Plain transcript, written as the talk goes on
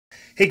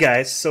Hey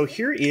guys, so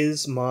here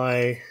is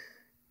my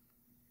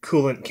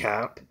coolant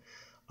cap.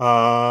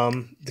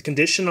 The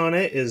condition on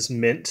it is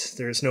mint.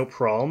 There's no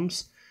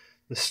problems.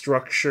 The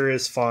structure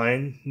is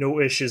fine. No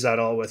issues at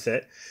all with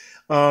it.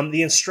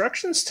 The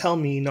instructions tell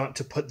me not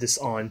to put this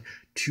on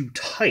too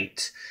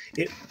tight.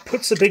 It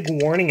puts a big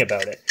warning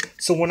about it.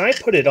 So when I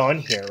put it on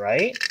here,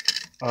 right,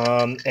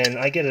 and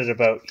I get it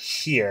about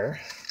here.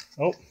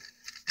 Oh,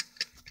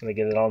 can I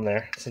get it on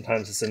there?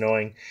 Sometimes it's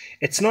annoying.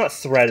 It's not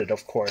threaded,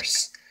 of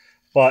course.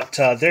 But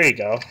there you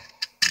go.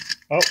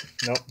 Oh,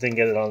 no, didn't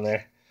get it on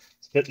there.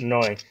 It's a bit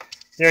annoying.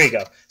 There you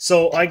go.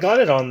 So I got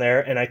it on there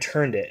and I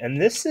turned it.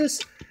 And this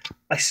is,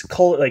 I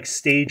call it like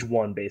stage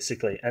 1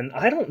 basically. And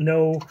I don't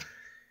know.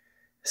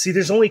 See,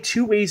 there's only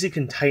 2 ways you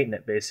can tighten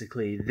it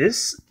basically.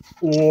 This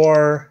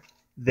or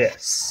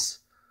this.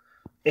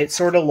 It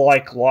sort of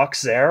like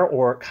locks there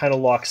or it kind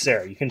of locks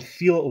there. You can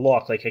feel it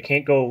lock. Like I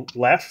can't go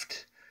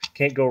left,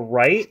 can't go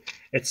right.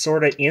 It's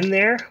sort of in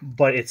there,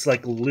 but it's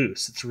like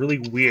loose. It's really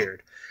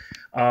weird.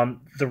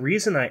 The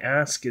reason I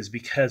ask is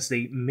because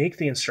they make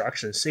the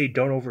instructions say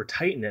don't over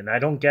tighten it, and I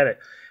don't get it.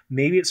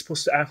 Maybe it's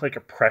supposed to act like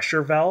a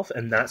pressure valve,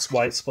 and that's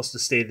why it's supposed to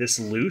stay this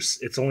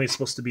loose. It's only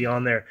supposed to be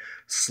on there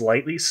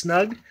slightly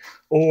snug,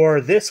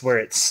 or this where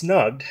it's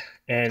snugged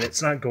and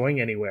it's not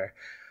going anywhere.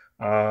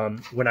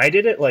 When I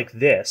did it like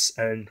this,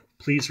 and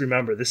please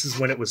remember, this is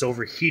when it was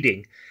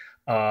overheating,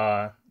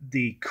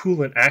 the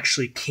coolant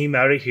actually came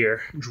out of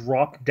here,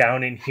 dropped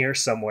down in here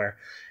somewhere,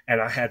 and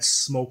I had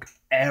smoke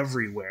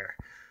everywhere.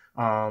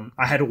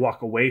 I had to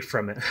walk away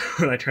from it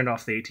when I turned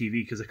off the ATV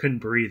because I couldn't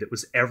breathe. It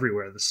was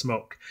everywhere, the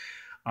smoke.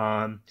 So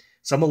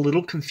I'm a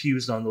little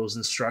confused on those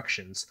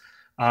instructions.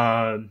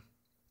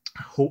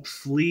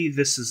 Hopefully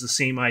this is the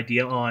same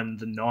idea on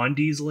the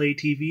non-diesel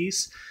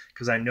ATVs,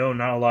 because I know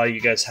not a lot of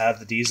you guys have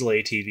the diesel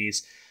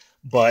ATVs,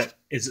 but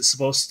is it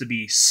supposed to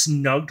be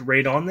snugged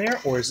right on there,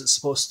 or is it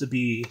supposed to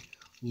be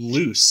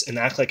loose and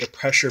act like a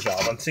pressure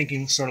valve? I'm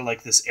thinking sort of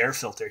like this air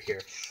filter here.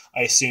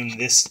 I assume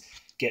this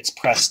gets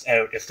pressed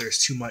out if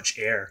there's too much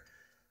air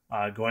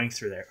going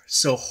through there.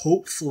 So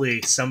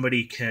hopefully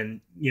somebody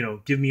can,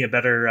 give me a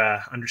better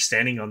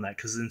understanding on that,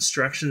 because the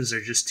instructions are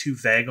just too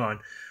vague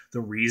on the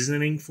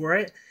reasoning for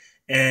it.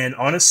 And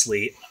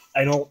honestly,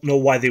 I don't know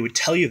why they would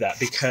tell you that,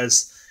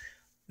 because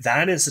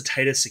that is the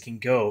tightest it can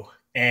go,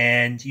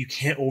 and you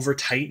can't over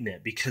tighten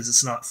it because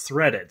it's not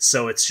threaded.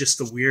 So it's just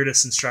the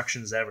weirdest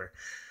instructions ever.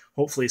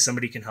 Hopefully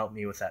somebody can help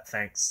me with that.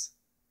 Thanks.